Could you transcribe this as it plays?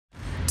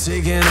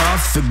Taking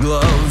off the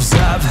gloves,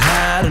 I've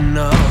had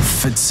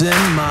enough, it's in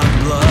my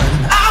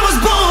blood. I was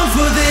born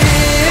for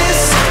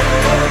this.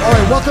 All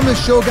right, welcome to the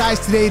show,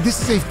 guys. Today,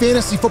 this is a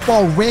fantasy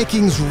football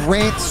rankings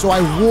rant, so I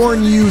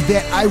warn you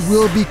that I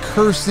will be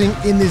cursing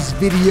in this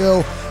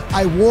video.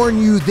 I warn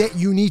you that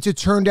you need to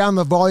turn down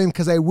the volume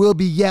because I will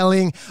be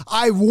yelling.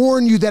 I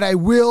warn you that I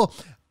will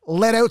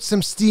let out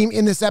some steam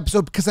in this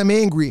episode because I'm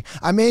angry.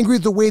 I'm angry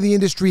at the way the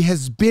industry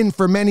has been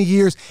for many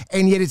years,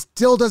 and yet it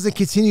still doesn't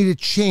continue to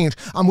change.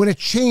 I'm going to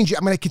change it.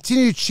 I'm going to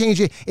continue to change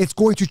it. It's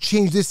going to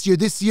change this year.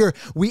 This year,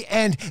 we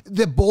end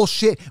the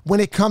bullshit when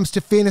it comes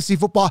to fantasy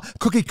football,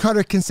 cookie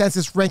cutter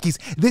consensus rankings.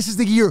 This is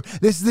the year.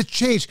 This is the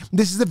change.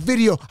 This is the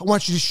video. I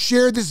want you to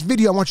share this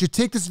video. I want you to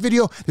take this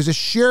video. There's a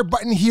share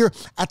button here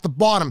at the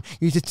bottom.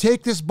 You need to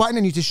take this button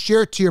and you need to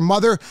share it to your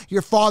mother,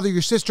 your father,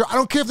 your sister. I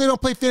don't care if they don't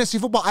play fantasy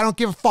football. I don't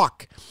give a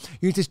fuck.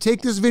 You need to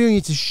take this video, you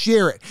need to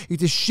share it. You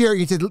need to share it,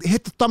 you need to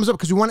hit the thumbs up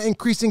because we want to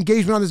increase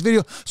engagement on this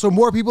video so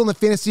more people in the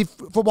fantasy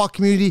football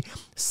community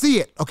see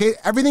it, okay?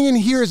 Everything in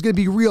here is going to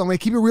be real. I'm going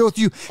to keep it real with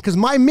you because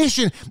my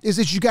mission is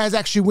that you guys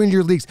actually win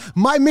your leagues.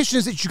 My mission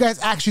is that you guys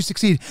actually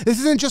succeed. This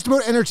isn't just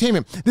about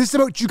entertainment. This is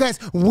about you guys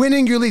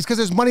winning your leagues because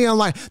there's money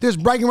online. There's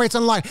bragging rights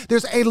online.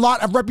 There's a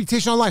lot of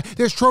reputation online.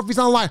 There's trophies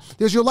online.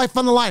 There's your life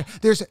on the line.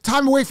 There's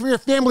time away from your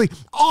family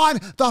on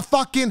the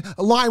fucking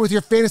line with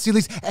your fantasy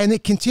leagues, and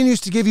it continues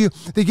to give you,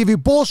 they give you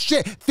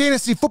bullshit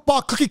fantasy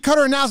football cookie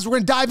cutter analysis. We're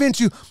going to dive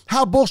into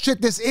how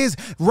bullshit this is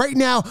right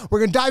now. We're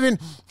going to dive in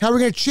how we're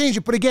going to change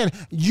it. But again,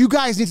 you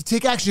guys need to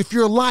take action. If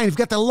you're a lion, if you've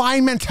got the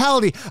lion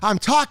mentality, I'm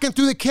talking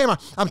through the camera.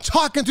 I'm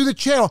talking through the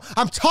channel.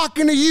 I'm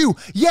talking to you.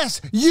 Yes,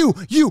 you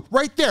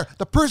right there.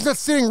 The person that's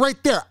sitting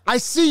right there. I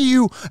see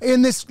you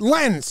in this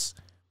lens.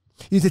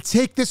 You need to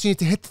take this. You need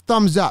to hit the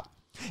thumbs up.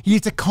 You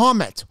need to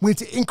comment. We need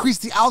to increase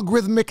the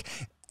algorithmic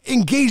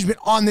engagement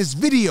on this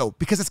video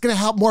because it's going to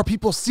help more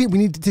people see it. We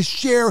need to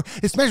share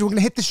this message. We're going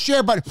to hit the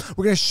share button.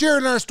 We're going to share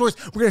it in our stories.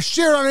 We're going to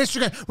share it on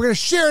Instagram. We're going to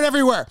share it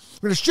everywhere.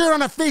 We're going to share it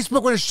on our Facebook.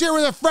 We're going to share it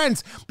with our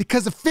friends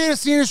because the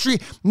fantasy industry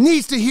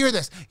needs to hear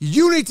this.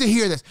 You need to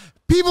hear this.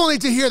 People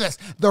need to hear this.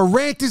 The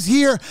rant is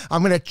here.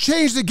 I'm going to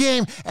change the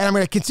game, and I'm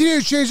going to continue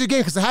to change the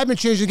game because I have been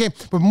changing the game,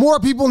 but more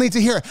people need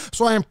to hear it.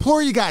 So I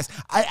implore you guys,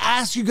 I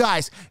ask you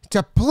guys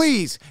to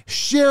please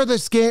share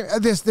this game,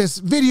 this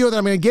video that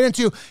I'm going to get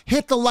into.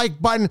 Hit the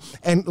like button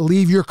and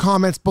leave your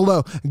comments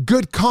below.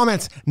 Good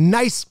comments,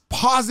 nice,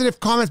 positive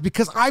comments,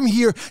 because I'm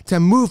here to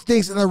move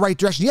things in the right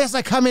direction. Yes,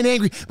 I come in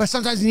angry, but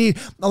sometimes you need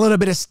a little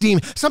bit of steam.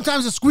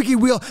 Sometimes the squeaky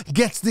wheel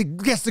gets the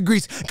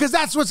grease, because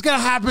that's what's going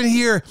to happen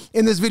here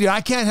in this video.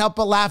 I can't help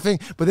but laughing,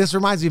 but this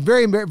reminds me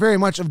very, very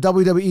much of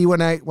WWE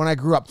when I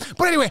grew up.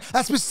 But anyway,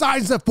 that's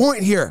besides the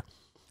point here.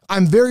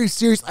 I'm very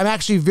serious. I'm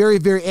actually very,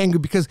 very angry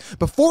because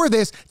before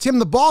this, Tim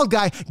the Bald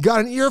Guy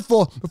got an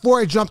earful before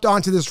I jumped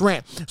onto this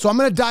rant. So I'm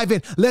going to dive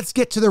in. Let's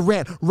get to the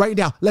rant right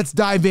now. Let's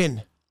dive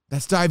in.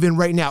 Let's dive in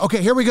right now.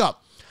 Okay, here we go.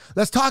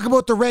 Let's talk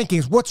about the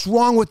rankings. What's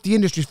wrong with the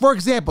industry? For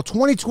example,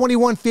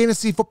 2021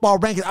 fantasy football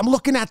rankings. I'm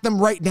looking at them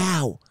right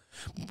now.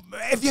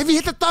 If you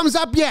hit the thumbs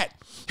up yet,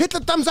 hit the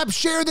thumbs up,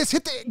 share this,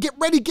 get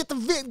ready, get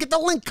the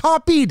link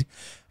copied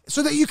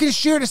so that you can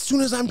share it as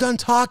soon as I'm done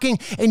talking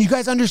and you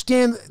guys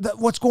understand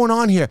what's going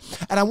on here.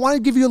 And I want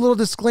to give you a little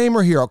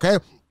disclaimer here, okay?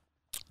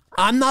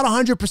 I'm not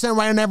 100%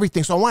 right on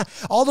everything. So I want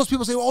all those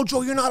people say, oh,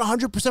 Joe, you're not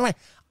 100% right.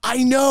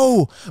 I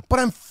know, but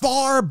I'm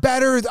far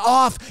better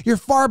off. You're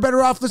far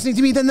better off listening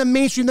to me than the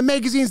mainstream, the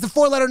magazines, the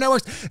four-letter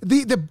networks,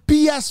 the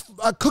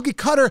BS cookie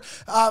cutter,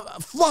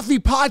 fluffy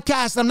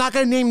podcast. I'm not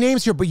going to name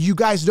names here, but you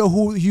guys know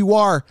who you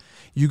are.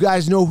 You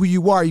guys know who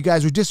you are. You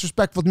guys were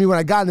disrespectful to me when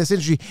I got in this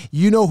industry.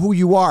 You know who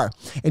you are.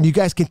 And you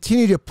guys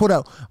continue to put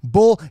out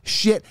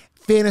bullshit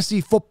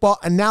fantasy football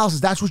analysis.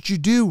 That's what you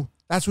do.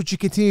 That's what you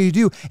continue to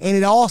do. And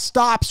it all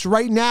stops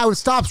right now. It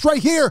stops right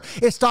here.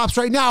 It stops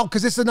right now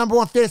because it's the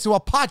 #1 fantasy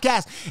football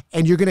podcast.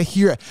 And you're going to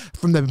hear it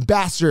from the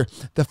ambassador,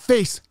 the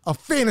face of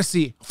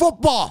fantasy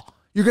football.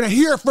 You're going to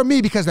hear it from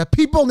me because the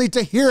people need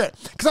to hear it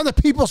because I'm the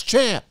people's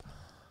champ.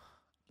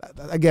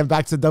 Again,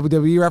 back to the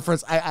WWE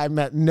reference. I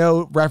meant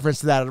no reference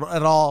to that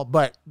at all,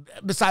 but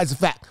besides the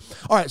fact.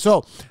 All right,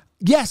 so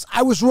yes,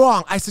 I was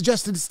wrong. I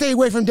suggested to stay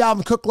away from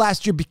Dalvin Cook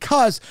last year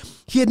because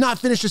he had not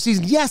finished the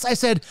season. Yes, I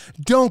said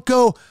don't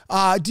go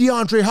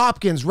DeAndre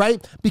Hopkins,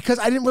 right? Because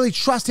I didn't really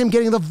trust him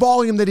getting the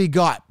volume that he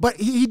got, but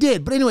he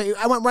did. But anyway,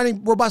 I went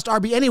running robust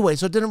RB anyway,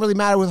 so it didn't really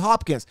matter with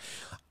Hopkins.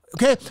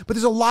 Okay, but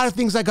there's a lot of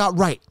things I got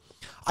right.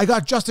 I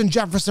got Justin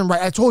Jefferson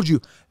right. I told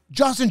you.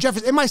 Justin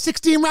Jefferson in my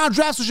 16-round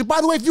draft session. By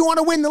the way, if you want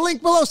to win, the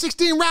link below,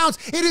 16 rounds,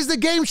 it is the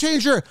game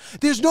changer.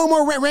 There's no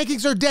more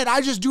rankings are dead.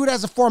 I just do it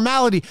as a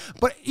formality.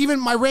 But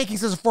even my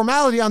rankings as a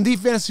formality on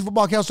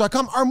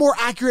thefantasyfootballcouch.com are more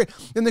accurate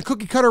than the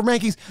cookie cutter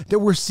rankings that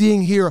we're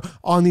seeing here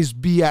on these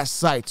BS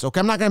sites. Okay,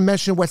 I'm not going to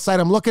mention what site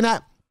I'm looking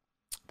at.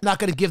 Not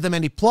going to give them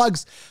any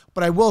plugs,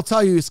 but I will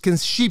tell you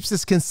it's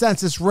Sheeps'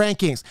 consensus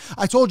rankings.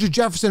 I told you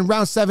Jefferson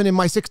round 7 in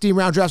my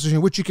 16-round draft session,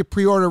 which you can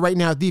pre-order right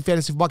now at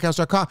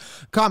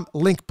thefantasyfootballcouch.com.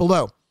 Link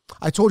below.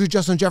 I told you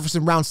Justin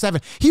Jefferson round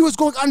 7. He was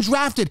going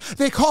undrafted.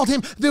 They called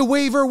him the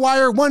waiver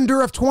wire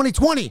wonder of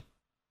 2020.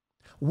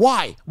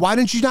 Why? Why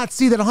didn't you not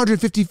see that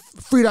 150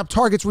 freed up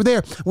targets were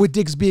there with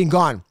Diggs being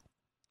gone?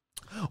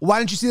 Why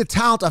didn't you see the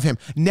talent of him?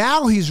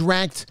 Now he's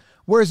ranked,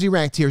 where is he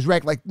ranked here? He's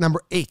ranked like number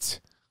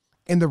 8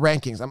 in the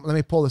rankings. Let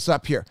me pull this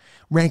up here.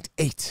 Ranked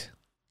 8.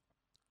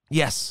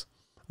 Yes.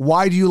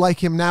 Why do you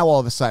like him now all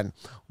of a sudden?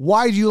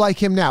 Why do you like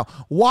him now?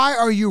 Why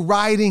are you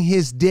riding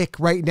his dick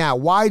right now?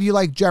 Why do you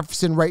like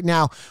Jefferson right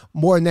now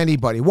more than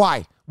anybody?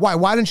 Why? Why?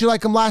 Why didn't you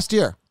like him last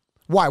year?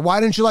 Why? Why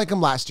didn't you like him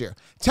last year?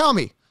 Tell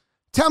me.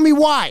 Tell me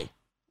why.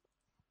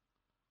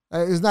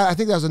 I think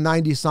that was a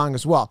 90s song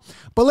as well.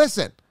 But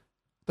listen,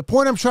 the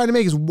point I'm trying to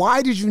make is,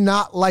 why did you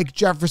not like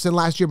Jefferson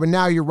last year, but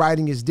now you're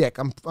riding his dick?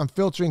 I'm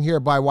filtering here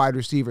by wide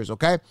receivers,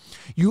 okay?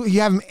 You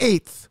have him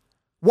 8th.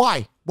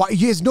 Why? Why?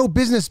 He has no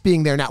business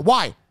being there now.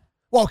 Why?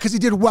 Well, because he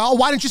did well.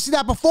 Why didn't you see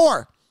that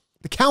before?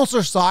 The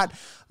counselor saw it.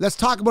 Let's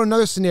talk about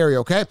another scenario,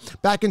 okay?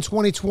 Back in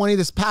 2020,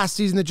 this past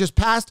season that just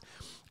passed,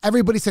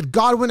 everybody said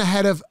Godwin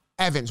ahead of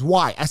Evans.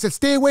 Why? I said,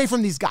 stay away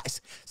from these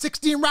guys.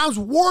 16 rounds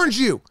warned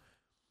you.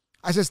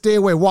 I said, stay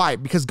away. Why?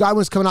 Because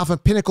Godwin's coming off a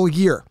pinnacle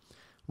year,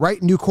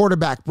 right? New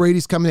quarterback.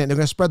 Brady's coming in. They're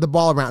going to spread the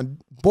ball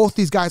around. Both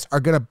these guys are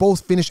going to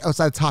both finish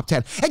outside the top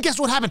 10. And guess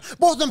what happened?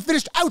 Both of them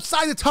finished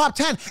outside the top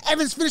 10.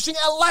 Evans finishing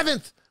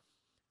 11th.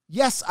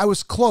 Yes, I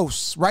was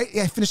close, right?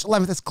 Yeah, I finished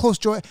 11th. That's close,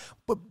 Joy.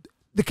 But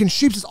the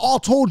Consheeps all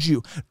told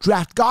you,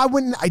 draft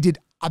Godwin. I did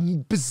a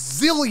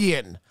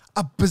bazillion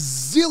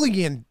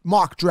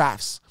mock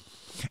drafts.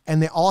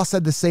 And they all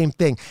said the same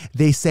thing.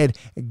 They said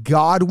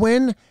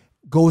Godwin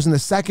goes in the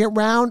 2nd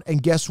round,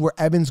 and guess where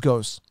Evans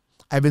goes?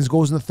 Evans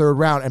goes in the 3rd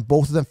round, and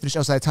both of them finished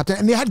outside the top 10.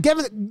 And they had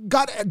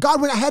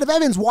Godwin ahead of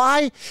Evans.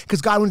 Why?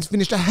 Because Godwin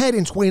finished ahead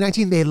in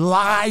 2019. They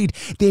lied.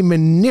 They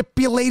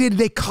manipulated.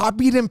 They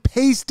copied and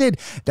pasted.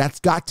 That's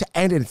got to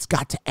end, and it's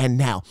got to end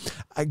now.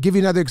 I'll give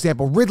you another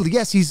example. Ridley,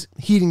 yes, he's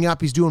heating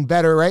up. He's doing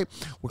better, right?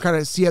 We're kind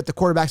of see how the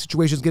quarterback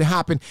situation is going to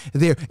happen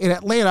there in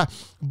Atlanta.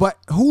 But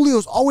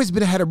Julio's always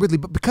been ahead of Ridley.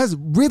 But because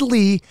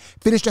Ridley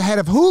finished ahead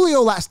of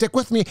Julio stick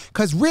with me,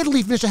 because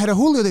Ridley finished ahead of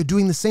Julio, they're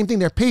doing the same thing.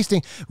 They're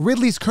pasting.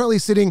 Ridley's currently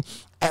sitting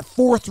at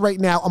 4th right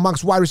now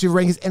amongst wide receiver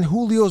rankings, and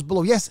Julio's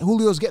below. Yes,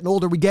 Julio's getting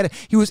older. We get it.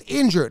 He was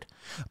injured.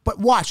 But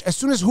watch, as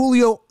soon as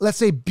Julio, let's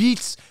say,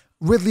 beats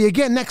Ridley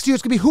again, next year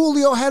it's going to be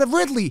Julio ahead of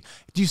Ridley.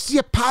 Do you see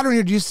a pattern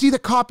here? Do you see the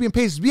copy and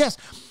paste? Yes.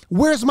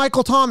 Where's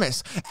Michael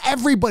Thomas?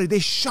 Everybody, they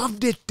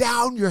shoved it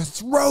down your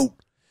throat.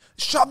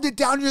 Shoved it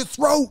down your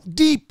throat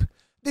deep.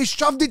 They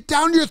shoved it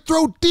down your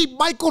throat deep.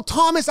 Michael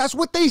Thomas, that's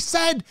what they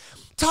said.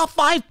 Top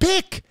 5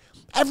 pick.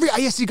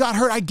 Yes, he got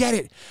hurt. I get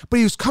it. But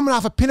he was coming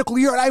off a pinnacle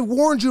year. And I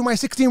warned you in my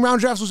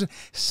 16-round drafts, was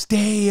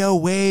stay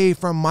away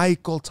from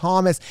Michael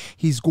Thomas.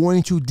 He's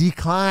going to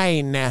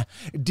decline.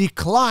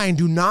 Decline.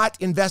 Do not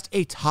invest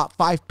a top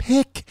 5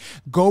 pick.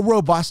 Go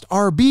robust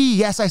RB.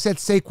 Yes, I said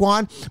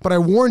Saquon, but I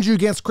warned you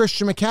against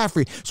Christian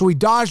McCaffrey. So he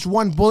dodged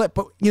one bullet,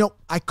 but,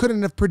 I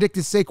couldn't have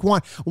predicted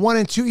Saquon 1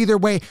 and 2 either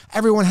way.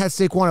 Everyone had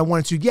Saquon at 1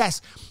 and 2.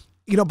 Yes.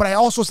 But I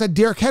also said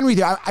Derrick Henry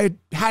there. I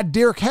had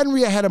Derrick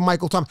Henry ahead of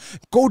Michael Thomas.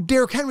 Go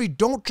Derrick Henry.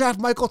 Don't draft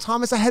Michael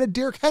Thomas ahead of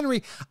Derrick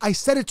Henry. I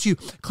said it to you.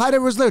 Clyde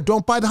Edwards-Helaire,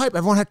 don't buy the hype.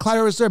 Everyone had Clyde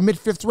Edwards-Helaire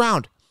mid-5th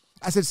round.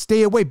 I said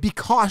stay away. Be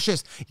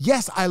cautious.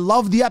 Yes, I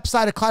love the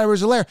upside of Clyde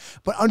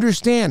Edwards-Helaire, but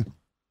understand,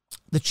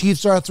 the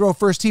Chiefs are a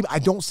throw-first team. I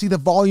don't see the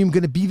volume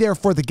going to be there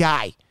for the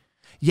guy.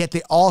 Yet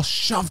they all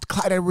shoved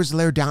Clyde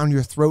Edwards-Helaire down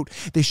your throat.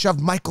 They shoved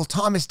Michael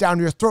Thomas down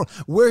your throat.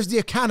 Where's the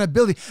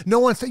accountability? No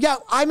one said, yeah,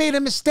 I made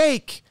a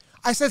mistake.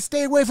 I said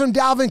stay away from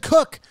Dalvin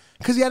Cook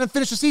because he hadn't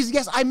finished the season.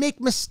 Yes, I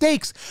make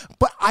mistakes,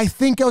 but I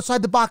think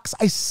outside the box.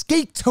 I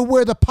skate to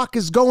where the puck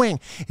is going.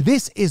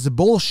 This is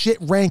bullshit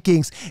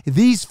rankings.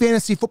 These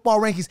fantasy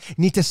football rankings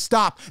need to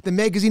stop. The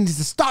magazine needs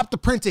to stop the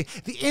printing.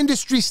 The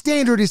industry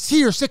standard is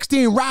here,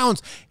 16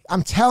 rounds.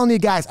 I'm telling you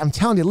guys,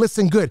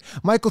 listen good.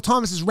 Michael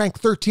Thomas is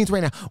ranked 13th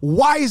right now.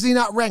 Why is he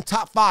not ranked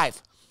top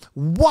 5?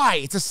 Why?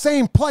 It's the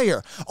same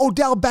player.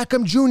 Odell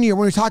Beckham Jr.,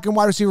 when you're talking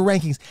wide receiver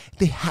rankings,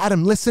 they had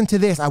him. Listen to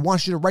this. I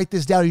want you to write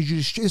this down.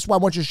 This is why I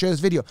want you to share this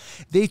video.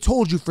 They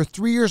told you for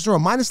 3 years in a row,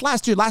 minus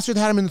last year. Last year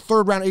they had him in the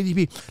 3rd round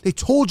ADP. They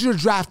told you to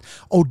draft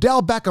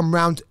Odell Beckham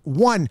round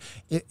 1.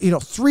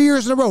 3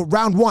 years in a row,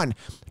 round 1.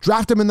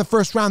 Draft him in the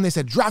 1st round. They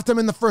said, draft him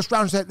in the 1st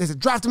round. They said,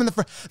 draft him in the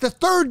 1st. The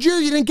 3rd year,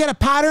 you didn't get a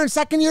pattern.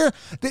 2nd year,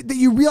 that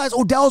you realize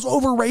Odell's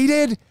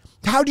overrated.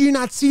 How do you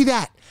not see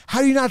that?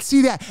 How do you not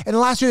see that? And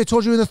last year they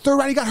told you in the 3rd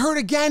round he got hurt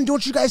again.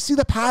 Don't you guys see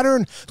the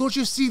pattern? Don't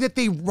you see that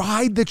they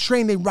ride the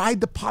train? They ride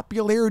the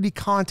popularity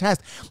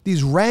contest.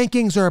 These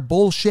rankings are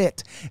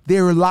bullshit.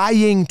 They're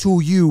lying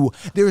to you.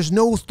 There's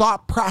no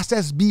thought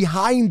process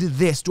behind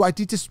this. Do I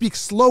need to speak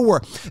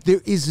slower?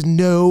 There is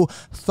no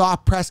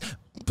thought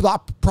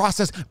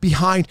process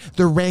behind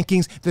the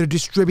rankings that are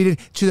distributed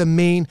to the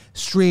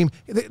mainstream.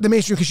 The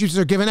mainstream Consheeps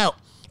are given out.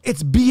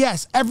 It's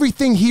BS.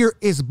 Everything here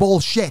is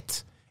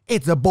bullshit.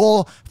 It's a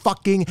bull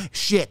fucking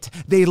shit.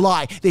 They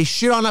lie. They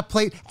shit on a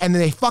plate and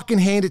then they fucking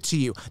hand it to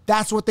you.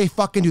 That's what they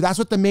fucking do. That's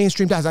what the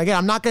mainstream does. Again,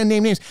 I'm not going to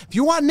name names. If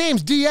you want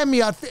names, DM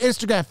me on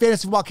Instagram,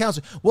 Fantasy Football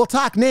Counselor. We'll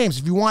talk names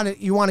if you want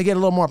to get a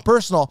little more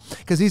personal,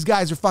 because these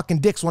guys are fucking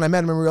dicks when I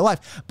met them in real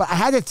life. But I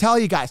had to tell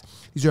you guys,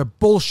 these are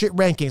bullshit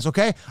rankings,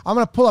 okay? I'm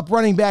going to pull up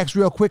running backs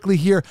real quickly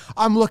here.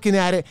 I'm looking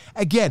at it.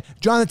 Again,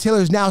 Jonathan Taylor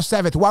is now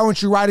 7th. Why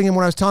weren't you riding him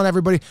when I was telling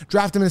everybody,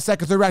 draft him in the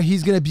 2nd, 3rd round?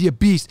 He's going to be a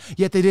beast.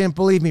 Yet they didn't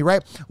believe me,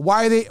 right?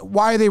 Why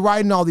are they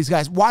riding all these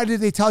guys? Why did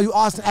they tell you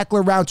Austin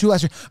Eckler round 2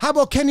 last year? How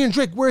about Kenyon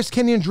Drake? Where's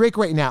Kenyon Drake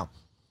right now?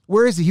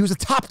 Where is he? He was a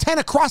top 10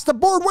 across the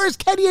board. Where's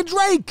Kenyon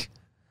Drake?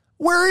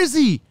 Where is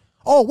he?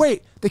 Oh,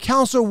 wait. The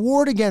Counselor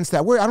warned against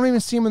that. I don't even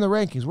see him in the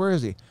rankings. Where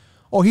is he?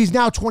 Oh, he's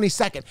now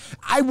 22nd.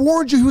 I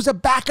warned you he was a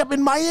backup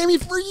in Miami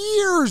for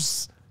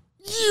years.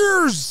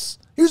 Years.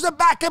 He was a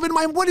backup in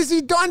Miami. What has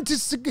he done to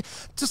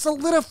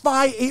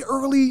solidify a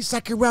early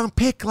 2nd round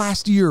pick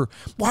last year?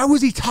 Why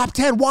was he top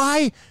 10?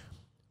 Why?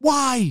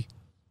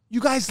 You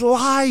guys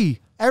lie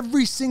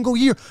every single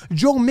year.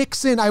 Joe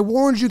Mixon, I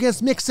warned you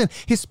against Mixon.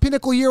 His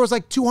pinnacle year was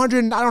like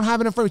 200, I don't have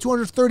it in front of me,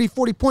 230,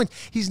 40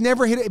 points. He's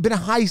never been a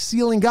high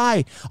ceiling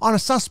guy on a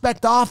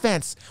suspect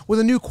offense. With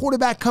a new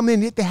quarterback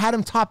coming in, they had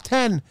him top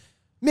 10.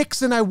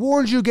 Mixon, I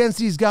warned you against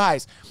these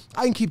guys.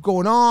 I can keep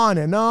going on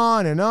and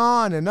on and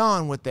on and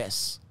on with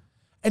this.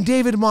 And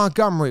David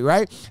Montgomery,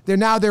 right? They're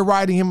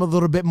riding him a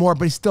little bit more,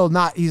 but he's still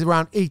not. He's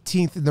around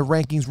 18th in the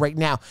rankings right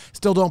now.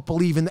 Still don't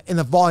believe in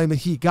the volume that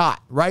he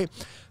got, right?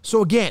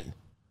 So again,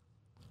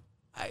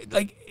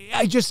 I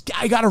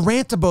got to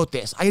rant about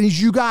this. I need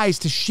you guys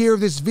to share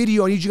this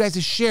video. I need you guys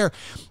to share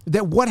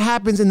that what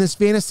happens in this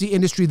fantasy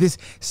industry, this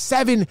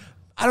 $7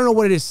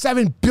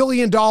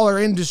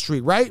 billion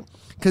industry, right?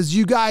 Because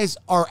you guys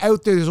are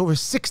out there. There's over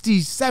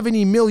 60,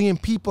 70 million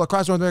people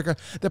across North America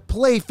that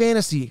play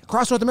fantasy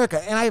across North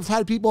America. And I've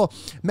had people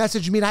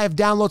message me, and I have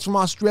downloads from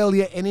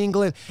Australia and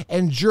England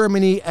and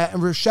Germany.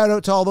 And shout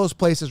out to all those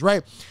places,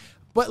 right?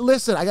 But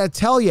listen, I got to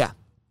tell you,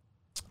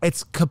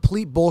 it's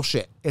complete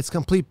bullshit. It's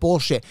complete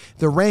bullshit.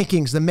 The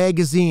rankings, the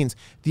magazines,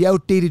 the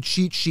outdated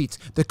cheat sheets,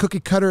 the cookie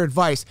cutter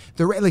advice.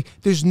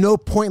 There's no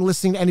point in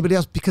listening to anybody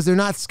else because they're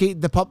not skating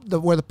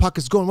where the puck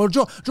is going. Well,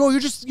 Joel,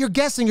 you're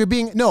guessing.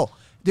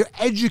 They're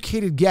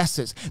educated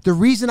guesses. The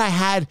reason I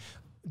had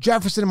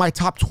Jefferson in my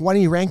top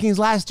 20 rankings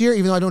last year,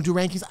 even though I don't do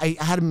rankings, I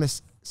had him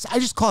I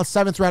just call it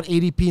 7th round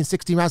ADP in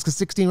 16 rounds because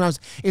 16 rounds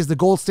is the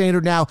gold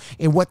standard now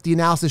in what the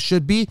analysis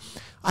should be.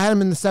 I had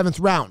him in the 7th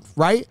round,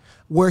 right?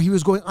 Where he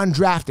was going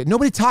undrafted.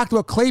 Nobody talked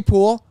about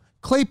Claypool.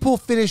 Claypool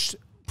finished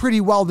pretty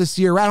well this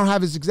year. I don't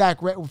have his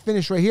exact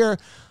finish right here.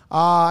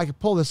 I can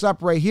pull this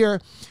up right here.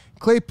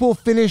 Claypool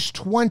finished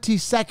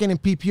 22nd in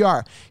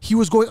PPR. He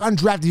was going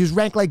undrafted. He was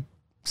ranked like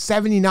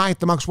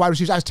 79th amongst wide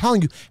receivers. I was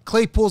telling you,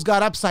 Claypool's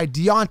got upside.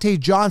 Deontay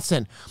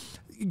Johnson.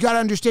 You got to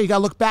understand, you got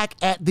to look back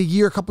at the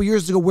year a couple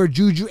years ago where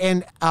Juju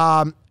and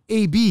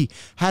AB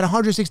had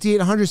 168,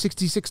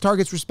 166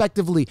 targets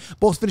respectively,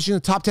 both finishing in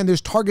the top 10.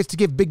 There's targets to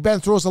give. Big Ben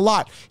throws a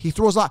lot. He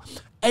throws a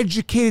lot.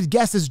 Educated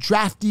guesses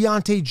draft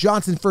Deontay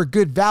Johnson for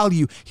good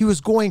value. He was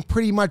going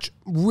pretty much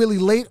really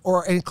late,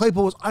 and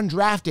Claypool was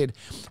undrafted.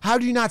 How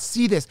do you not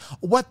see this?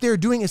 What they're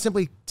doing is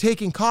simply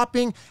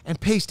copying and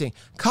pasting.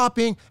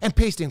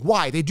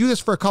 Why? They do this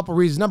for a couple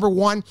reasons. Number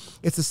one,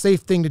 it's a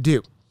safe thing to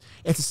do.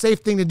 It's a safe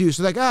thing to do.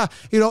 So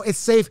it's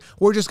safe.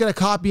 We're just going to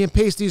copy and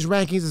paste these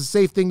rankings. It's a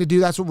safe thing to do.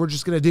 That's what we're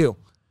just going to do.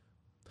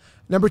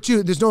 Number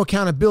two, there's no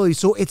accountability.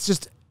 So it's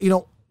just,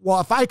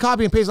 if I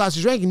copy and paste last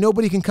year's ranking,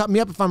 nobody can cut me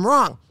up if I'm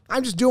wrong.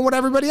 I'm just doing what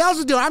everybody else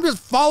is doing. I'm just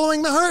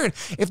following the herd.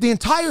 If the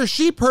entire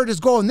sheep herd is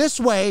going this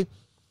way,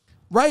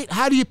 right,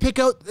 how do you pick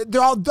out?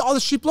 All the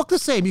sheep look the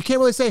same. You can't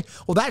really say,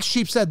 well, that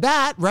sheep said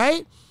that,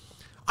 right?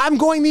 I'm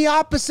going the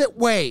opposite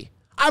way.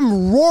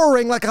 I'm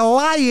roaring like a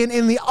lion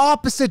in the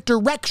opposite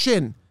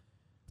direction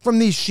from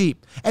these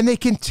sheep. And they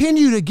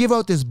continue to give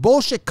out this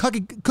bullshit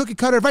cookie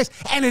cutter advice,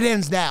 and it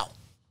ends now.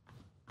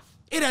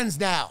 It ends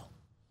now.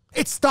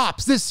 It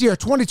stops this year,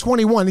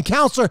 2021. The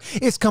Counselor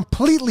is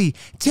completely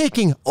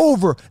taking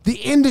over the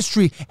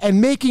industry and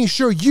making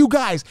sure you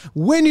guys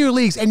win your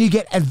leagues and you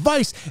get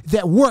advice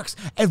that works,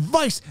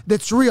 advice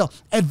that's real,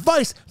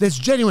 advice that's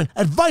genuine,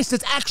 advice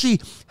that's actually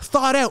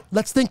thought out.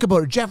 Let's think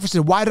about it.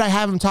 Jefferson, why did I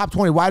have him top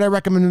 20? Why did I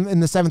recommend him in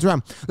the 7th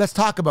round? Let's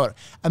talk about it.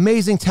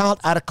 Amazing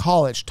talent out of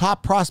college,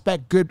 top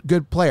prospect,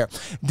 good player.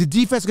 The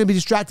defense is going to be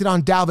distracted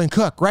on Dalvin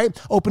Cook, right?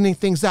 Opening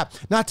things up.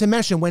 Not to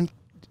mention when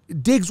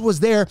Diggs was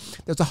there's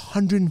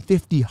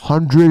 150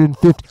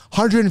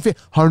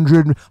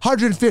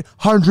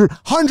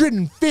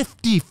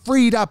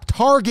 freed up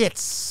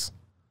targets.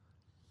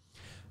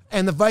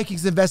 And the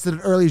Vikings invested an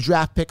early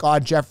draft pick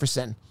on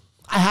Jefferson.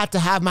 I had to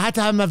have him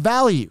at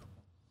value.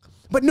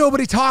 But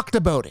nobody talked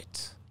about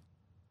it.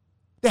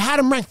 They had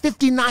him ranked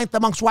 59th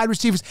amongst wide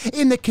receivers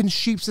in the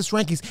Concheapsis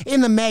rankings,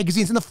 in the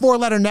magazines, in the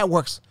 4-letter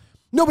networks.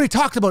 Nobody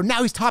talked about it.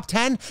 Now he's top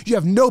 10. You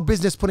have no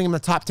business putting him in the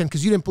top 10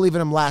 because you didn't believe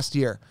in him last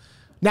year.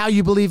 Now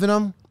you believe in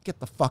him? Get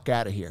the fuck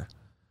out of here.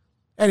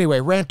 Anyway,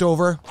 rant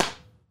over.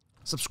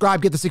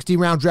 Subscribe, get the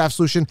 16-round draft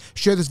solution.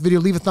 Share this video,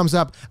 leave a thumbs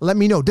up. Let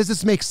me know, does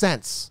this make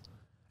sense?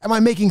 Am I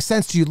making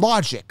sense to you?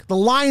 Logic. The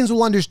lions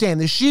will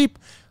understand. The sheep,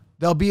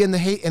 they'll be in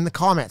the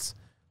comments.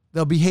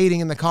 They'll be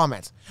hating in the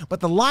comments. But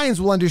the lions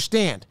will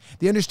understand.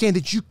 They understand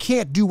that you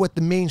can't do what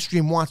the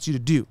mainstream wants you to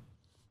do.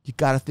 You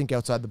got to think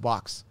outside the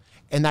box.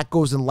 And that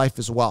goes in life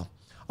as well.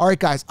 All right,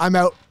 guys, I'm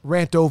out.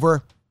 Rant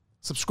over.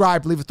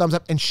 Subscribe, leave a thumbs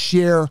up, and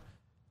share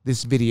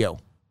this video.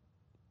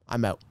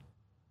 I'm out.